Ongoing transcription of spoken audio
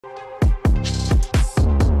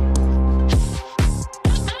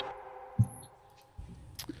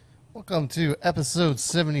Welcome to episode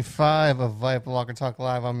 75 of Viper Locker Talk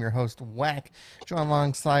Live. I'm your host, Whack. Joined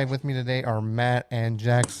alongside with me today are Matt and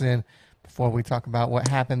Jackson. Before we talk about what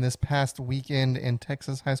happened this past weekend in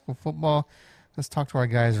Texas high school football, let's talk to our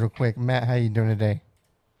guys real quick. Matt, how you doing today?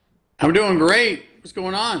 I'm doing great. What's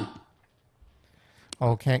going on?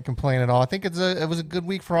 Oh, can't complain at all. I think it was a good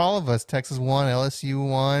week for all of us. Texas won, LSU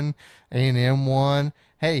won, A&M won.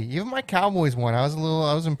 Hey, even my Cowboys won. I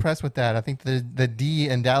was impressed with that. I think the D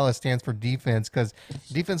in Dallas stands for defense because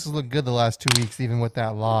defense has looked good the last 2 weeks, even with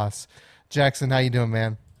that loss. Jackson, how you doing,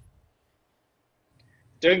 man?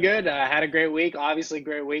 Doing good. Had a great week. Obviously,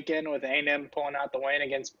 great weekend with A&M pulling out the win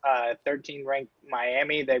against 13th-ranked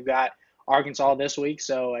Miami. They've got Arkansas this week,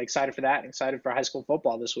 so excited for that. Excited for high school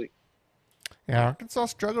football this week. Yeah, Arkansas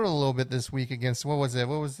struggled a little bit this week against what was it?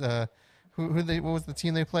 What was what was the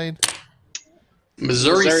team they played?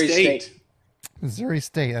 Missouri State. Missouri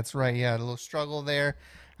State. That's right. Yeah, a little struggle there,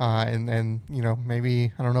 and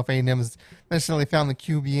maybe I don't know if A&M has necessarily found the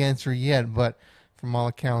QB answer yet, but from all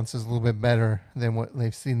accounts is a little bit better than what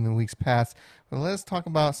they've seen in the weeks past. But let's talk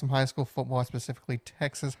about some high school football, specifically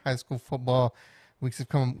Texas high school football. Weeks have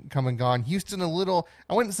come and gone. Houston,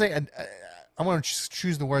 I wouldn't say I want to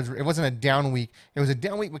choose the words. It wasn't a down week. It was a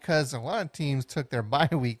down week because a lot of teams took their bye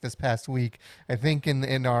week this past week. I think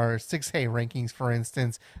in our 6A rankings, for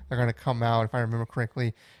instance, they're going to come out, if I remember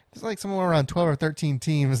correctly. There's like somewhere around 12 or 13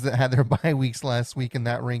 teams that had their bye weeks last week in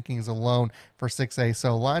that rankings alone for 6A.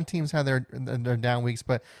 So a lot of teams had their down weeks,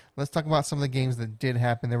 but let's talk about some of the games that did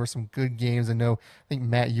happen. There were some good games. I think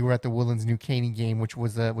Matt, you were at the Woodlands New Caney game, which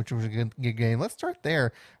was a good game. Let's start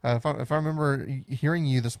there. If I remember hearing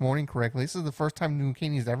you this morning correctly, this is the first time New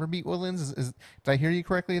Caney's ever beat Woodlands. Did I hear you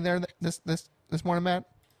correctly there this morning, Matt?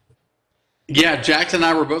 Yeah, Jackson and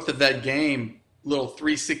I were both at that game. Little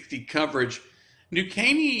 360 coverage. New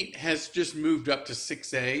Caney has just moved up to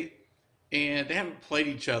 6A, and they haven't played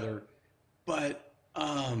each other. But,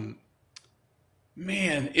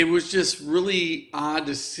 man, it was just really odd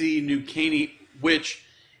to see New Caney, which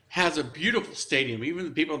has a beautiful stadium. Even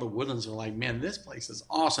the people in the Woodlands are like, man, this place is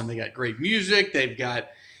awesome. They got great music. They've got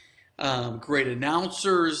great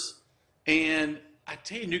announcers. And I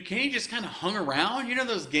tell you, New Caney just kind of hung around. You know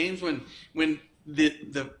those games when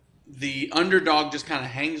the underdog just kind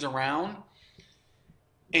of hangs around?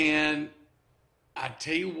 And I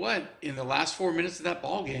tell you what, in the last 4 minutes of that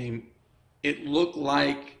ball game, it looked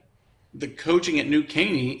like the coaching at New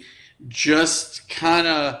Caney just kind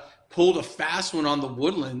of pulled a fast one on the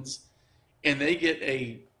Woodlands, and they get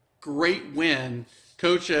a great win.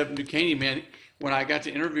 Coach of New Caney, man, when I got to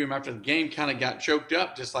interview him after the game, kind of got choked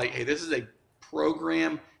up, just like, hey, this is a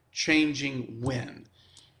program-changing win.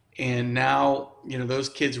 And now, those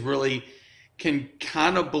kids really can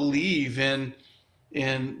kind of believe in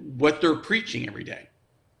what they're preaching every day.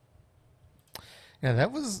 Yeah, there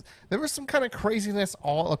was some kind of craziness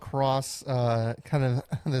all across kind of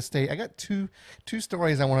the state. I got two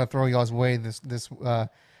stories I want to throw y'all's way this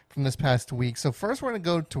from this past week. So first, we're going to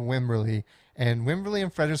go to Wimberley, and Wimberley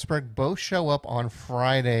and Fredericksburg both show up on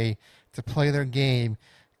Friday to play their game,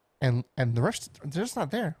 and the refs, they're just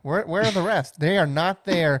not there. Where are the refs? They are not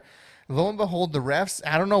there. Lo and behold, the refs,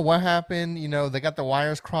 I don't know what happened. They got the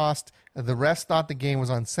wires crossed. The refs thought the game was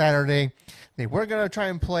on Saturday. They were going to try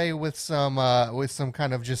and play with some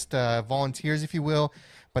kind of just volunteers, if you will,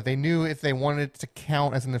 but they knew if they wanted it to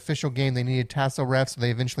count as an official game, they needed tassel refs, so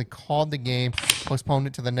they eventually called the game, postponed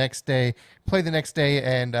it to the next day, played the next day,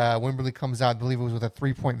 and Wimberley comes out, I believe it was with a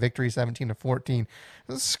 3-point victory, 17-14.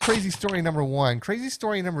 This is crazy story number one. Crazy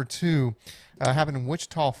story number two happened in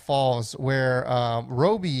Wichita Falls, where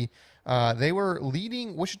Roby, they were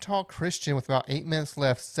leading Wichita Christian with about 8 minutes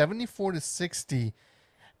left, 74-60,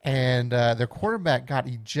 and their quarterback got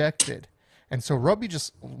ejected. And so Roby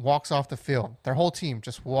just walks off the field. Their whole team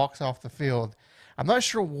just walks off the field. I'm not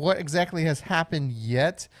sure what exactly has happened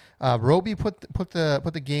yet. Roby put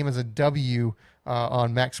the game as a W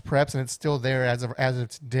on Max Preps, and it's still there as of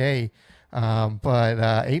today.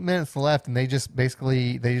 But 8 minutes left, and they just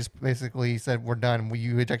basically said, we're done.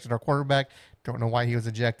 You ejected our quarterback. Don't know why he was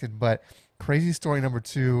ejected, but crazy story number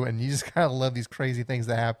two, and you just kind of love these crazy things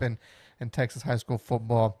that happen in Texas high school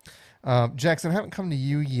football. Jackson, I haven't come to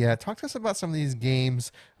you yet. Talk to us about some of these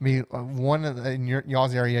games. I mean, one in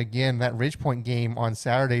y'all's area, again, that Ridgepoint game on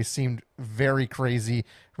Saturday seemed very crazy.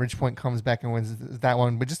 Ridgepoint comes back and wins that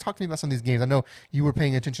one. But just talk to me about some of these games. I know you were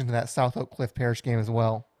paying attention to that South Oak Cliff Parish game as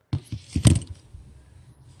well.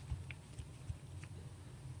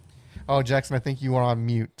 Oh, Jackson, I think you are on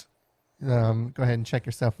mute. Go ahead and check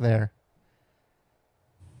yourself there.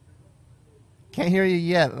 Can't hear you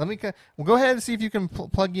yet. Well, go ahead and see if you can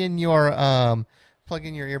plug in your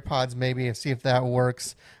earpods maybe and see if that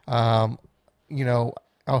works. You know,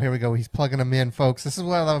 oh, here we go. He's plugging them in, folks. This is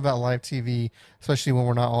what I love about live TV, especially when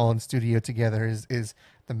we're not all in studio together. Is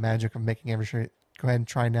the magic of making every sure. Go ahead and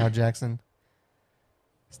try now, Jackson.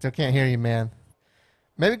 Still can't hear you, man.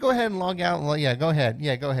 Maybe go ahead and log out. Yeah, go ahead.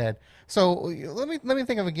 Yeah, go ahead. So let me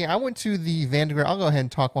think of a game. I went to the Vandegrift. I'll go ahead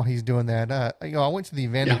and talk while he's doing that. I went to the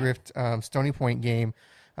Vandegrift Stony Point game.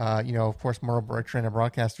 Of course, Merle Bertrand, our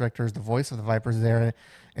broadcast director, is the voice of the Vipers there,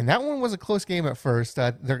 and that one was a close game at first.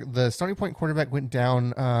 The Stony Point quarterback went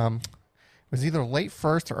down. It was either late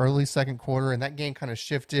first or early second quarter, and that game kind of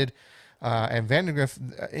shifted. And Vandegrift,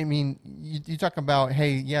 I mean, you talk about,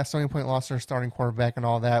 hey, yeah, Stony Point lost their starting quarterback and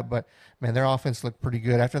all that, but, man, their offense looked pretty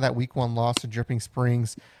good. After that week one loss to Dripping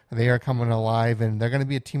Springs, they are coming alive, and they're going to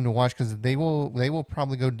be a team to watch because they will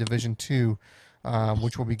probably go to Division II,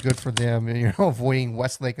 which will be good for them, avoiding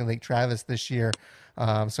Westlake and Lake Travis this year.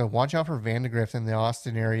 So watch out for Vandegrift in the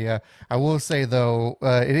Austin area. I will say, though,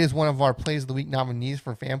 it is one of our Plays of the Week nominees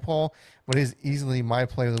for FanPoll, but it is easily my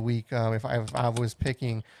Play of the Week if I was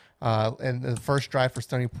picking – and the first drive for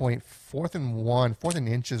Stony Point, 4th and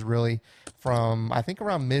inches really from I think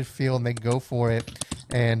around midfield, and they go for it.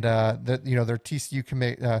 And their TCU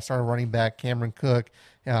commit started running back Cameron Cook.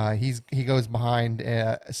 He goes behind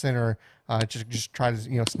center, just try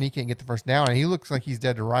to sneak it and get the first down. And he looks like he's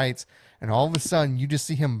dead to rights. And all of a sudden, you just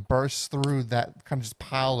see him burst through that kind of just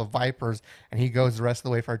pile of Vipers, and he goes the rest of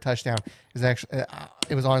the way for a touchdown.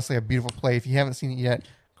 It was honestly a beautiful play. If you haven't seen it yet,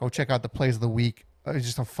 go check out the Plays of the Week. It's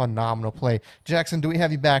just a phenomenal play. Jackson, do we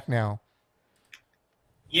have you back now?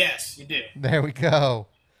 Yes, you do. There we go.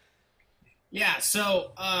 Yeah,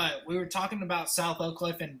 so we were talking about South Oak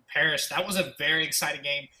Cliff and Parrish. That was a very exciting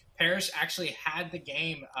game. Parrish actually had the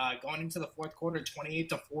game going into the fourth quarter,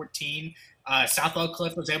 28-14. South Oak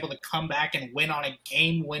Cliff was able to come back and win on a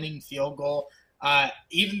game-winning field goal.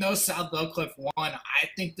 Even though South Oak Cliff won, I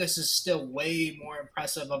think this is still way more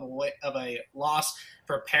impressive of a loss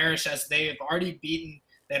for Parrish, as they'd already beaten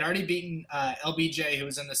LBJ, who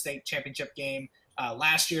was in the state championship game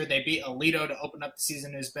last year. They beat Aledo to open up the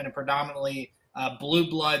season, who's been a predominantly blue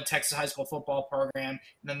blood Texas high school football program.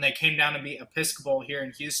 And then they came down to beat Episcopal here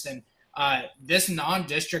in Houston. This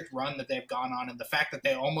non-district run that they've gone on, and the fact that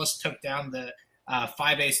they almost took down the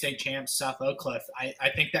 5A state champs South Oak Cliff, I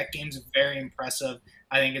think that game's very impressive.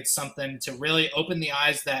 I think it's something to really open the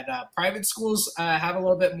eyes that private schools have a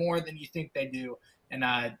little bit more than you think they do. And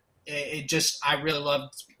I really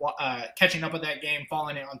loved catching up with that game,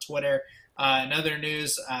 following it on Twitter. In other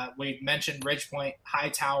news, we mentioned Ridgepoint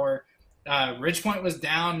Hightower. Ridgepoint was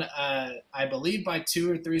down, I believe, by 2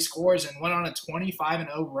 or 3 scores and went on a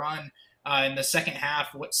 25-0 run in the second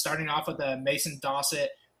half, starting off with a Mason Dossett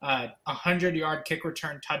 100-yard kick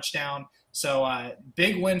return touchdown. So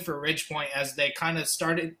big win for Ridgepoint, as they kind of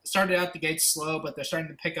started out the gates slow, but they're starting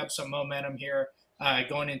to pick up some momentum here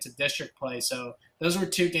going into district play. So those were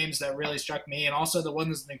 2 games that really struck me. And also the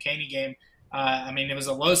Woodlands New Caney game. It was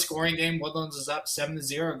a low-scoring game. Woodlands is up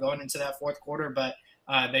 7-0 going into that fourth quarter, but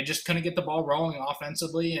they just couldn't get the ball rolling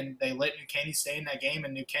offensively, and they let New Caney stay in that game,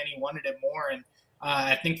 and New Caney wanted it more. And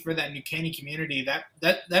I think for that New Caney community,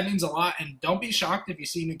 that means a lot. And don't be shocked if you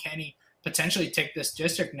see New Caney potentially take this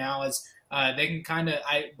district now, as they can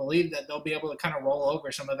I believe that they'll be able to kind of roll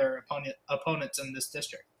over some of their opponents in this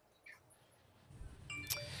district.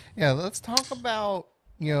 Yeah, let's talk about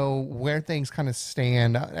where things kind of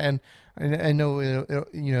stand, and I know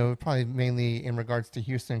it probably mainly in regards to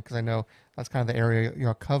Houston, because I know that's kind of the area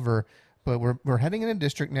you'll cover. But we're heading in a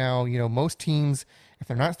district now. Most teams, if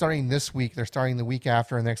they're not starting this week, they're starting the week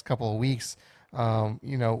after, the next couple of weeks. Where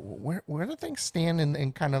do things stand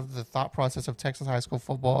in kind of the thought process of Texas high school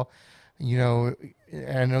football?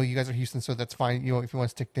 I know you guys are Houston, so that's fine, if you want to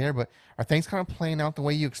stick there, but are things kind of playing out the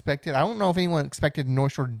way you expected? I don't know if anyone expected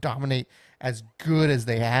North Shore to dominate as good as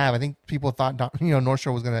they have. I think people thought, North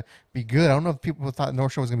Shore was going to be good. I don't know if people thought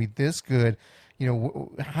North Shore was going to be this good.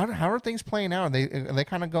 How are things playing out? Are they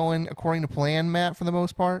kind of going according to plan, Matt, for the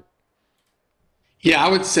most part? Yeah, I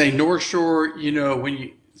would say North Shore,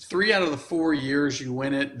 when 3 out of the 4 years you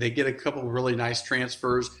win it, they get a couple of really nice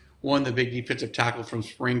transfers. One, the big defensive tackle from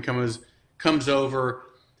Spring comes over,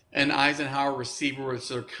 an Eisenhower receiver.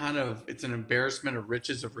 So it's an embarrassment of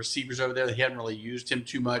riches of receivers over there. They hadn't really used him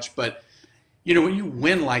too much, but when you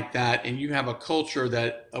win like that and you have a culture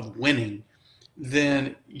of winning,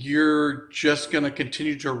 then you're just going to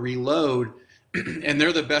continue to reload, and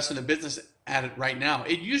they're the best in the business at it right now.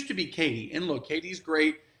 It used to be Katy, and look, Katy's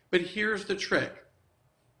great, but here's the trick.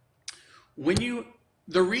 When you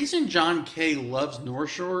The reason John Kay loves North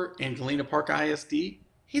Shore and Galena Park ISD,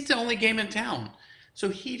 he's the only game in town. So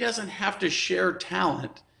he doesn't have to share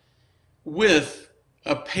talent with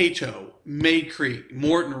a Pato, May Creek,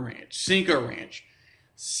 Morton Ranch, Cinco Ranch,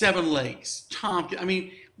 Seven Lakes, Tompkins. I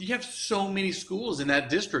mean, you have so many schools in that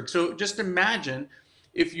district. So just imagine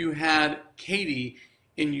if you had Katy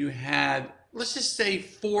and you had, let's just say,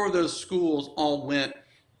 four of those schools all went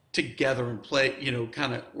together and play,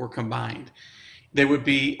 kind of were combined. They would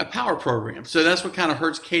be a power program. So that's what kind of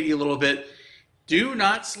hurts Katy a little bit. Do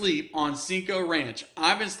not sleep on Cinco Ranch.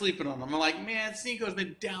 I've been sleeping on them. I'm like, man, Cinco's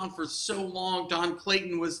been down for so long. Don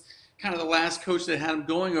Clayton was kind of the last coach that had him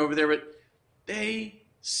going over there, but they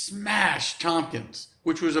smashed Tompkins,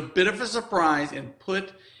 which was a bit of a surprise and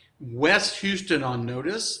put West Houston on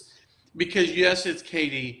notice because, yes, it's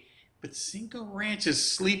Katy, but Cinco Ranch is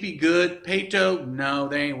sleepy good. Pato, no,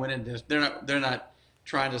 they ain't winning this. They're not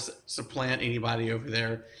trying to supplant anybody over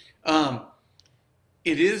there.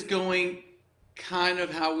 It is going kind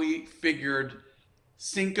of how we figured.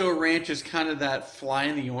 Cinco Ranch is kind of that fly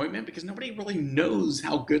in the ointment because nobody really knows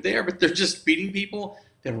how good they are, but they're just beating people.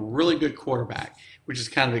 They have a really good quarterback, which is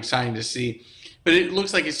kind of exciting to see. But it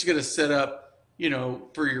looks like it's going to set up,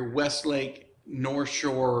 for your Westlake, North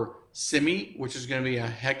Shore semi, which is going to be a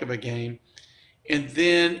heck of a game. And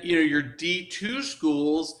then, your D2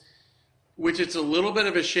 schools, which it's a little bit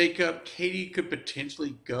of a shakeup. Katy could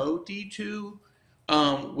potentially go D2,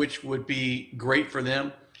 which would be great for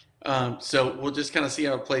them. So we'll just kind of see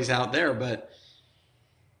how it plays out there. But,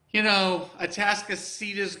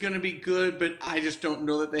 Atascocita is going to be good, but I just don't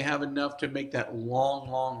know that they have enough to make that long,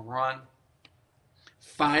 long run.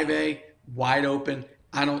 5A, wide open.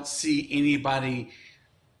 I don't see anybody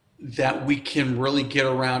that we can really get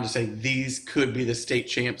around to say these could be the state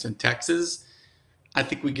champs in Texas. I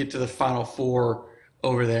think we get to the Final Four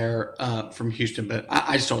over there from Houston, but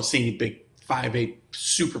I just don't see any big 5A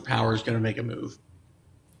superpowers going to make a move.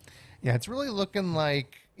 Yeah, it's really looking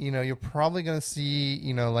like, you're probably going to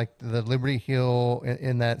see, like the Liberty Hill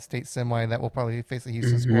in that state semi that will probably face the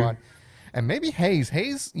Houston squad. And maybe Hayes.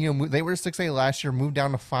 Hayes, they were 6A last year, moved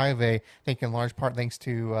down to 5A, I think in large part thanks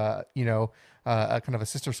to, a kind of a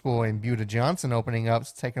sister school in Buda Johnson opening up,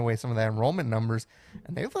 taking away some of the enrollment numbers.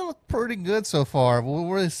 And they've looked pretty good so far. We'll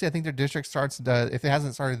really see. I think their district starts, if it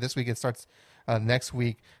hasn't started this week, it starts next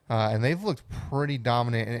week. And they've looked pretty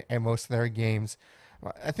dominant in most of their games.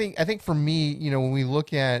 I think for me, when we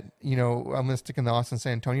look at, I'm going to stick in the Austin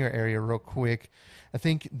San Antonio area real quick. I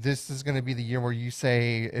think this is going to be the year where you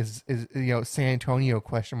say is San Antonio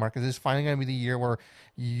question mark. Is this finally going to be the year where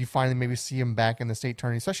you finally maybe see them back in the state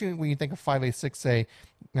tournament, especially when you think of 5A,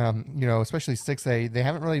 6A, especially 6A. They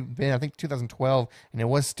haven't really been, I think 2012, and it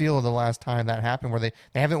was still the last time that happened where they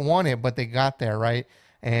haven't won it, but they got there, right?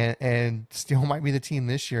 And still might be the team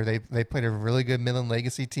this year. They played a really good Midland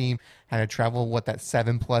Legacy team, had to travel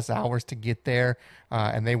 7+ hours to get there,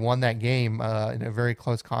 and they won that game in a very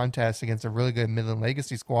close contest against a really good Midland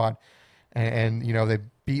Legacy squad. And they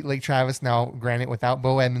beat Lake Travis now, granted without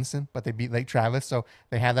Bo Edmondson, but they beat Lake Travis, so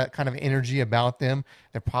they have that kind of energy about them.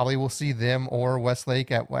 They probably will see them or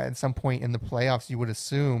Westlake at some point in the playoffs, you would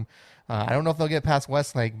assume. I don't know if they'll get past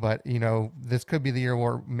Westlake, but this could be the year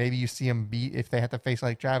where maybe you see them beat if they have to face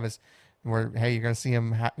Lake Travis. Where hey, you're going to see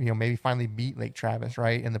them, maybe finally beat Lake Travis,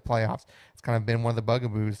 right, in the playoffs. It's kind of been one of the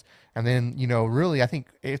bugaboos. And then really, I think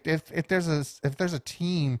if there's a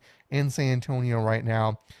team in San Antonio right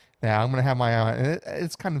now that I'm going to have my eye on,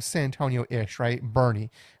 it's kind of San Antonio-ish, right?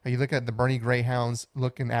 Bernie. You look at the Bernie Greyhounds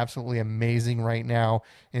looking absolutely amazing right now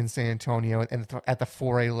in San Antonio. And at the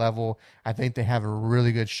 4A level, I think they have a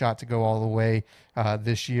really good shot to go all the way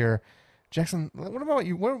this year. Jackson, what about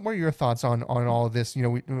you? What are your thoughts on all of this?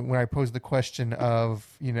 When I posed the question of,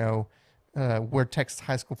 where Texas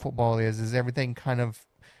high school football is everything kind of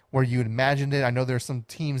where you imagined it? I know there's some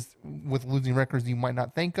teams with losing records you might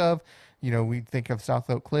not think of. We think of South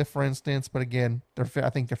Oak Cliff, for instance, but again, I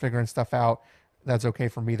think they're figuring stuff out. That's okay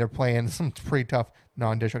for me. They're playing some pretty tough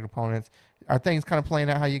non-district opponents. Are things kind of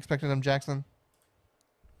playing out how you expected them, Jackson?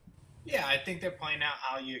 Yeah, I think they're playing out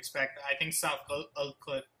how you expect. I think South Oak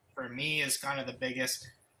Cliff, for me, is kind of the biggest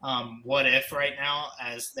what if right now,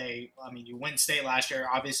 you win state last year.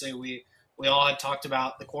 Obviously, we all had talked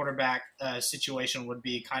about the quarterback situation would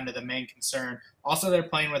be kind of the main concern. Also, they're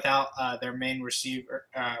playing without their main receiver,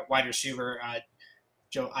 wide receiver,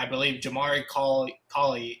 I believe Jamari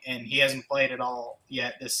Colley, and he hasn't played at all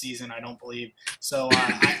yet this season, I don't believe. So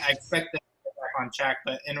I expect them to get back on track.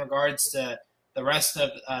 But in regards to the rest of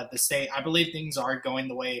the state, I believe things are going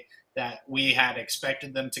the way that we had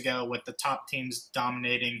expected them to go, with the top teams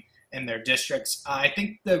dominating in their districts. I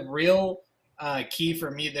think the real key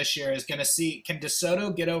for me this year is going to see, can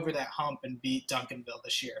DeSoto get over that hump and beat Duncanville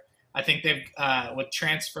this year? I think they've, with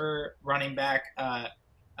transfer running back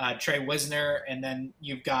Trey Wisner, and then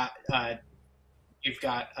you've got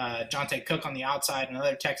Jonte Cook on the outside,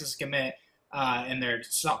 another Texas commit, and their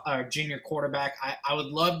junior quarterback. I would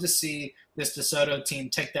love to see this DeSoto team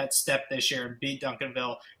take that step this year and beat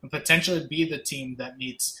Duncanville and potentially be the team that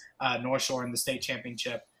meets North Shore in the state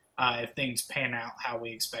championship if things pan out how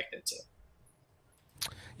we expect it to.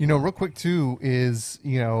 Real quick too is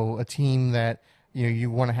a team that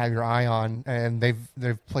you want to have your eye on, and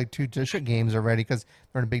they've played 2 district games already because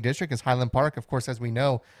they're in a big district. Is Highland Park, of course, as we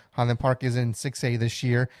know, Highland Park is in 6A this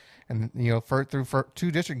year, and for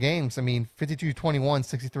 2 district games, 52-21,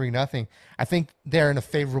 63-0. I think they're in a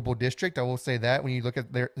favorable district. I will say that when you look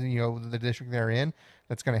at their the district they're in,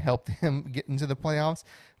 that's going to help them get into the playoffs.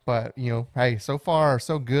 But hey, so far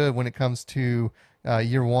so good when it comes to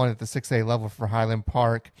year one at the 6A level for Highland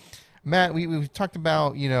Park. Matt, we've talked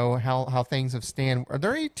about how things have stand. Are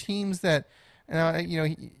there any teams that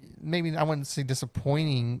maybe I wouldn't say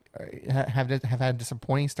disappointing have had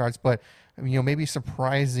disappointing starts, but maybe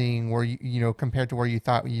surprising where compared to where you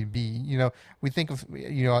thought you'd be? We think of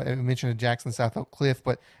I mentioned Jackson South Oak Cliff,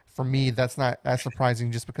 but for me that's not as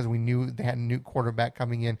surprising just because we knew they had a new quarterback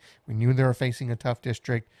coming in. We knew they were facing a tough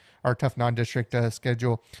district or tough non-district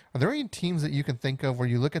schedule. Are there any teams that you can think of where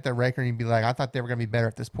you look at their record and you'd be like, I thought they were going to be better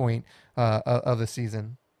at this point of the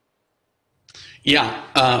season?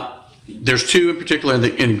 Yeah, there's 2 in particular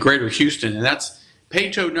in Greater Houston, and that's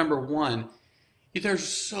Pato number 1. They're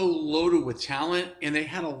so loaded with talent, and they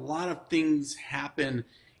had a lot of things happen.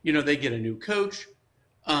 They get a new coach,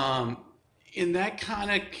 and that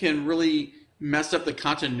kind of can really mess up the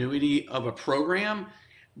continuity of a program.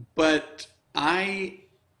 But I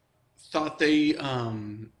thought they're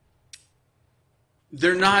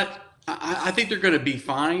not. I think they're going to be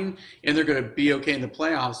fine, and they're going to be okay in the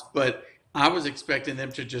playoffs. But I was expecting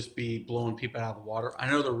them to just be blowing people out of the water. I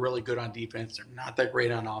know they're really good on defense. They're not that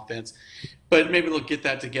great on offense, but maybe they'll get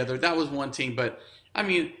that together. That was one team. But,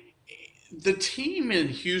 the team in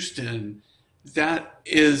Houston that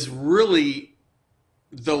is really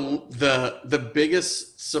the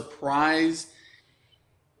biggest surprise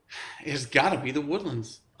has got to be the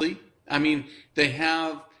Woodlands. They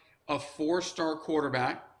have a 4-star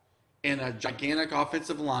quarterback and a gigantic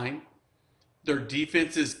offensive line. Their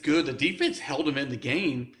defense is good. The defense held them in the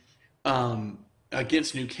game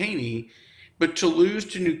against New Caney, but to lose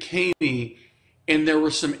to New Caney, and there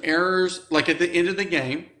were some errors, like at the end of the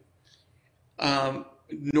game,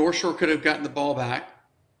 North Shore could have gotten the ball back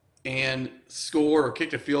and scored or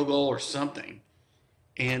kicked a field goal or something,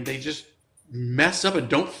 and they just mess up and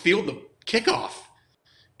don't field the kickoff,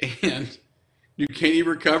 and New Caney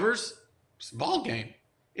recovers. It's a ball game.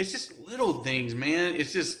 It's just little things, man.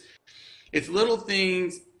 It's little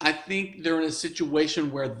things. I think they're in a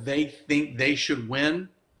situation where they think they should win,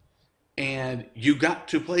 and you got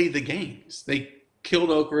to play the games. They killed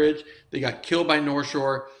Oak Ridge. They got killed by North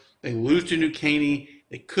Shore. They lose to New Caney.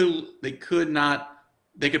 They could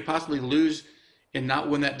possibly lose and not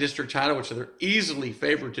win that district title, which they're easily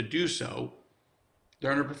favored to do so.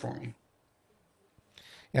 They're underperforming.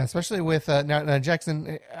 Yeah, especially with now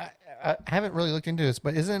Jackson. I haven't really looked into this,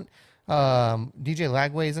 but isn't DJ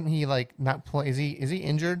Lagway, isn't he not play? Is he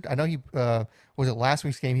injured? I know he was it last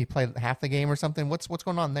week's game. He played half the game or something. What's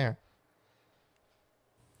going on there?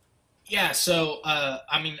 Yeah. So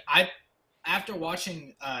after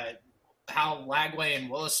watching how Lagway and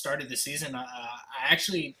Willis started the season, I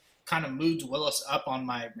actually kind of moved Willis up on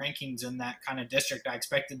my rankings in that kind of district. I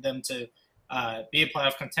expected them to be a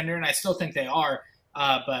playoff contender, and I still think they are.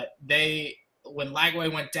 But when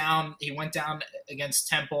Lagway went down, he went down against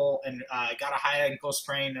Temple and got a high ankle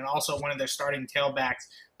sprain, and also one of their starting tailbacks,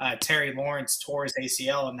 Terry Lawrence, tore his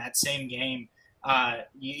ACL in that same game.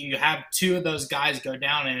 You have 2 of those guys go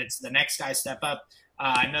down, and it's the next guy step up.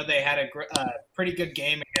 I know they had a pretty good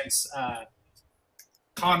game against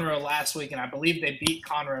Conroe last week, and I believe they beat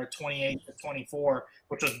Conroe 28-24,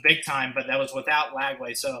 which was big time, but that was without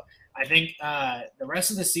Lagway. So I think the rest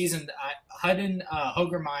of the season, Hudden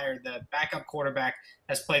Hogermeyer, the backup quarterback,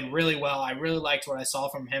 has played really well. I really liked what I saw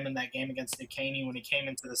from him in that game against New Caney when he came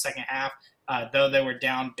into the second half, though they were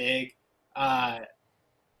down big.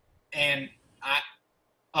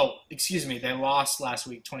 They lost last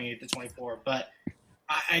week 28-24, but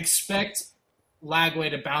I expect Lagway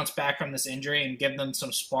to bounce back from this injury and give them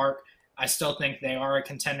some spark. I still think they are a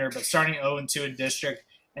contender, but starting 0-2 in district,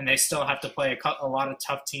 and they still have to play a lot of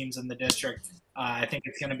tough teams in the district. I think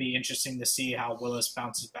it's going to be interesting to see how Willis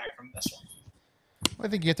bounces back from this one. I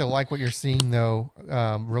think you have to like what you're seeing, though,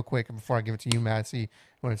 real quick before I give it to you, Matt. See, you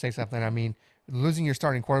want to say something? I mean, losing your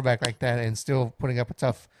starting quarterback like that and still putting up a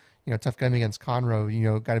tough game against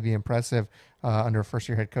Conroe, got to be impressive under a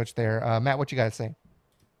first-year head coach there. Matt, what you got to say?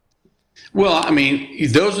 Well, I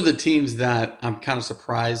mean, those are the teams that I'm kind of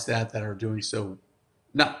surprised at that are doing so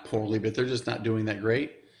not poorly, but they're just not doing that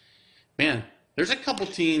great. Man, there's a couple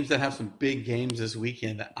teams that have some big games this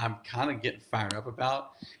weekend that I'm kind of getting fired up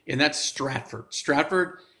about, and that's Stratford.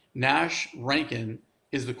 Stratford, Nash Rankin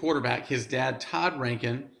is the quarterback. His dad, Todd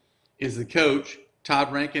Rankin, is the coach.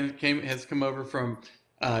 Todd Rankin has come over from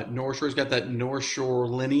North Shore. He's got that North Shore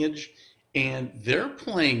lineage, and they're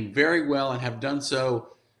playing very well and have done so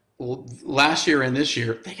last year and this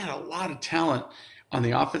year. They got a lot of talent on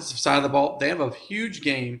the offensive side of the ball. They have a huge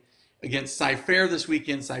game against Cy-Fair this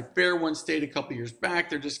weekend. Cy-Fair won state a couple years back.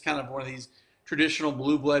 They're just kind of one of these traditional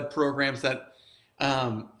blue blood programs that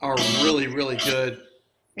are really, really good.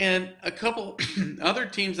 And a couple other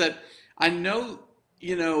teams that I know,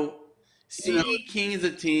 CE King is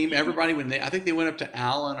a team. Everybody, I think they went up to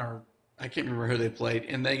Allen, or I can't remember who they played,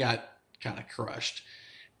 and they got kind of crushed.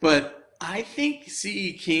 But I think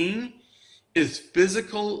CE King is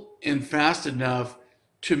physical and fast enough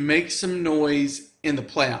to make some noise in the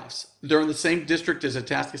playoffs. They're in the same district as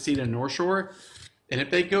Atascocita and North Shore, and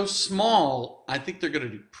if they go small, I think they're going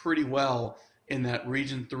to do pretty well in that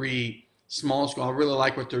Region 3 small school. I really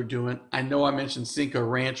like what they're doing. I know I mentioned Cinco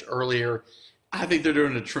Ranch earlier. I think they're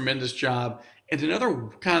doing a tremendous job. And another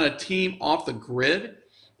kind of team off the grid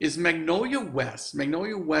is Magnolia West.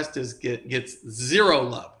 Magnolia West gets zero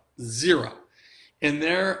love, zero. And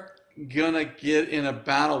they're going to get in a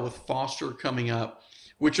battle with Foster coming up,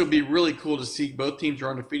 which will be really cool to see. Both teams are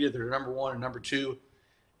undefeated. They're number 1 and number 2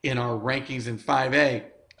 in our rankings in 5A.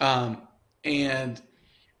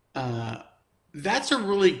 That's a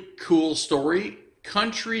really cool story.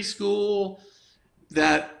 Country school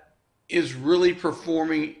that is really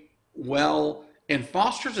performing well, and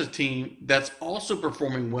Foster's a team that's also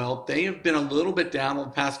performing well. They have been a little bit down the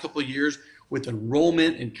past couple of years with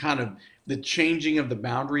enrollment and kind of the changing of the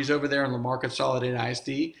boundaries over there in Lamar Consolidated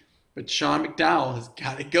ISD. But Sean McDowell has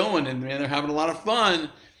got it going, and man, they're having a lot of fun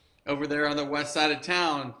over there on the west side of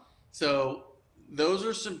town. So those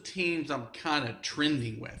are some teams I'm kind of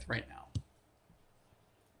trending with right now.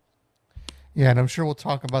 Yeah, and I'm sure we'll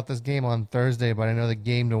talk about this game on Thursday, but I know the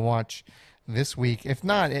game to watch this week, if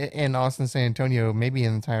not in Austin, San Antonio, maybe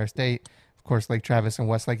in the entire state, of course, Lake Travis and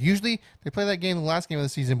Westlake. Usually they play that game the last game of the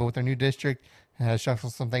season, but with their new district, shuffle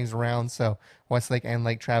some things around. So Westlake and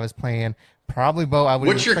Lake Travis playing. Probably Bo.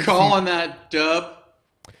 What's your call on that, Dub?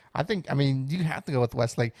 I mean, you have to go with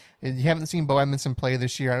Westlake. You haven't seen Bo Edmondson play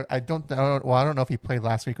this year. I don't know if he played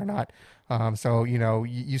last week or not. So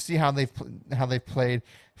you see how they've played.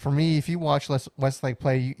 For me, if you watch Westlake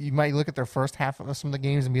play, you might look at their first half of some of the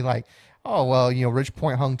games and be like, oh well, Ridge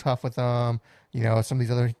Point hung tough with them. Some of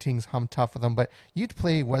these other teams hung tough with them. But you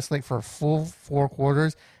play Westlake for a full 4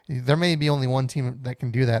 quarters. There may be only one team that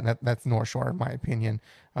can do that, and that's North Shore, in my opinion.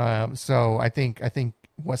 So I think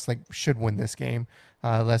Westlake should win this game.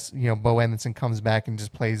 Unless Bo Edmondson comes back and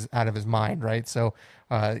just plays out of his mind, right? So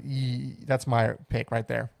that's my pick right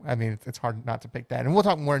there. I mean, it's hard not to pick that, and we'll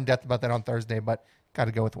talk more in depth about that on Thursday. But got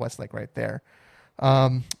to go with Westlake right there.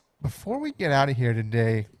 Before we get out of here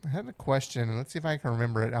today, I had a question, and let's see if I can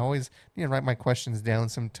remember it. I always need to write my questions down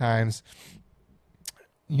sometimes.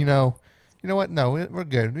 You know what? No, we're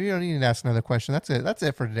good. We don't need to ask another question. That's it. That's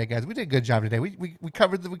it for today, guys. We did a good job today. We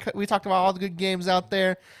covered we talked about all the good games out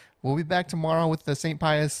there. We'll be back tomorrow with the St.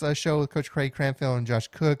 Pius show with Coach Craig Cranfield and Josh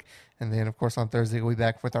Cook. And then, of course, on Thursday, we'll be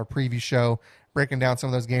back with our preview show, breaking down some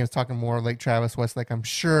of those games, talking more Lake Travis, Westlake, I'm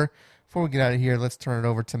sure. Before we get out of here, let's turn it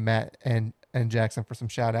over to Matt and Jackson for some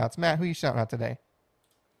shout-outs. Matt, who are you shouting out today?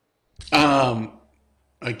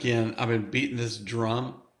 Again, I've been beating this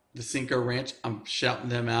drum, the Cinco Ranch. I'm shouting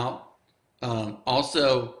them out.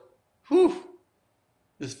 Also,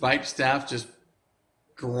 this Vipe staff just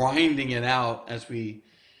grinding it out as we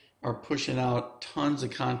are pushing out tons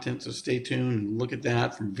of content, so stay tuned and look at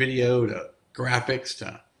that, from video to graphics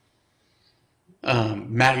to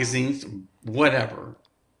magazines, whatever.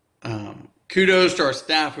 Kudos to our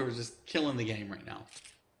staff who are just killing the game right now.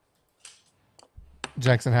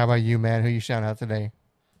 Jackson, how about you, man? Who you shouting out today?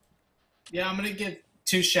 Yeah, I'm going to give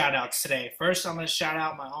 2 shout-outs today. First, I'm going to shout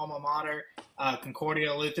out my alma mater,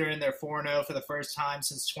 Concordia Lutheran. They're 4-0 for the first time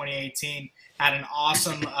since 2018. Had an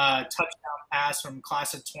awesome touchdown pass from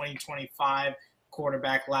class of 2025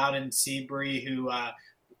 quarterback Loudon Seabury, who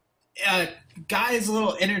Guy's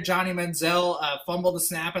little inner Johnny Manziel fumbled the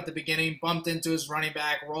snap at the beginning, bumped into his running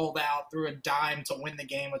back, rolled out, threw a dime to win the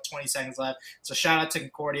game with 20 seconds left. So shout out to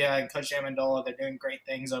Concordia and Coach Amendola. They're doing great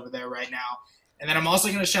things over there right now. And then I'm also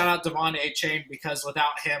going to shout out Devon A-Chain because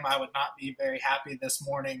without him, I would not be very happy this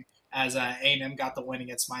morning as A&M got the win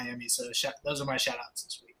against Miami. So those are my shout outs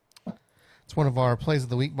this week. It's one of our plays of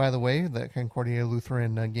the week, by the way, the Concordia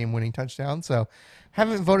Lutheran game-winning touchdown. So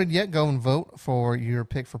haven't voted yet, go and vote for your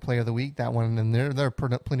pick for play of the week. That one, and there are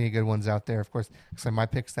plenty of good ones out there. Of course, so my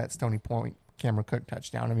pick's that Stony Point Cameron Cook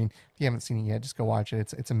touchdown. I mean, if you haven't seen it yet, just go watch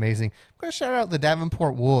it. It's amazing. I'm going to shout out the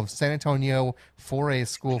Davenport Wolves, San Antonio 4A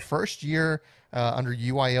school, first year under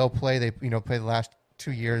UIL play. They play the last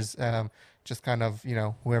 2 years, just kind of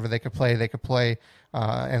whoever they could play.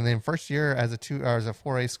 And then first year as a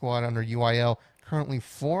 4A squad under UIL, currently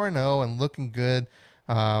 4-0 and looking good.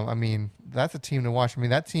 I mean, that's a team to watch. I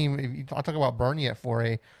mean, that team, I'll talk about Bernie at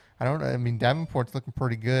 4A. I don't know. I mean, Davenport's looking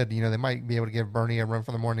pretty good. They might be able to give Bernie a run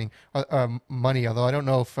for the money, although I don't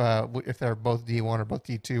know if they're both D1 or both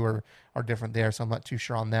D2 are different there, so I'm not too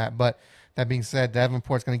sure on that. But that being said,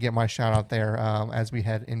 Davenport's going to get my shout out there as we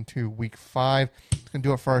head into week 5. It's going to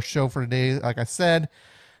do it for our show for today. Like I said,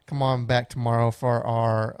 come on back tomorrow for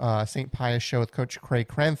our St. Pius show with Coach Craig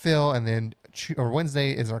Cranfield, and then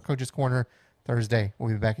Wednesday is our Coach's Corner. Thursday,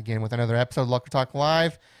 we'll be back again with another episode of Luck Talk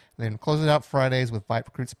Live. And then close it out Fridays with Fight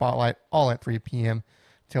Recruit Spotlight, all at 3 p.m.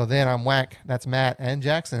 Till then, I'm Whack. That's Matt and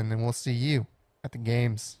Jackson, and we'll see you at the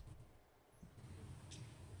games.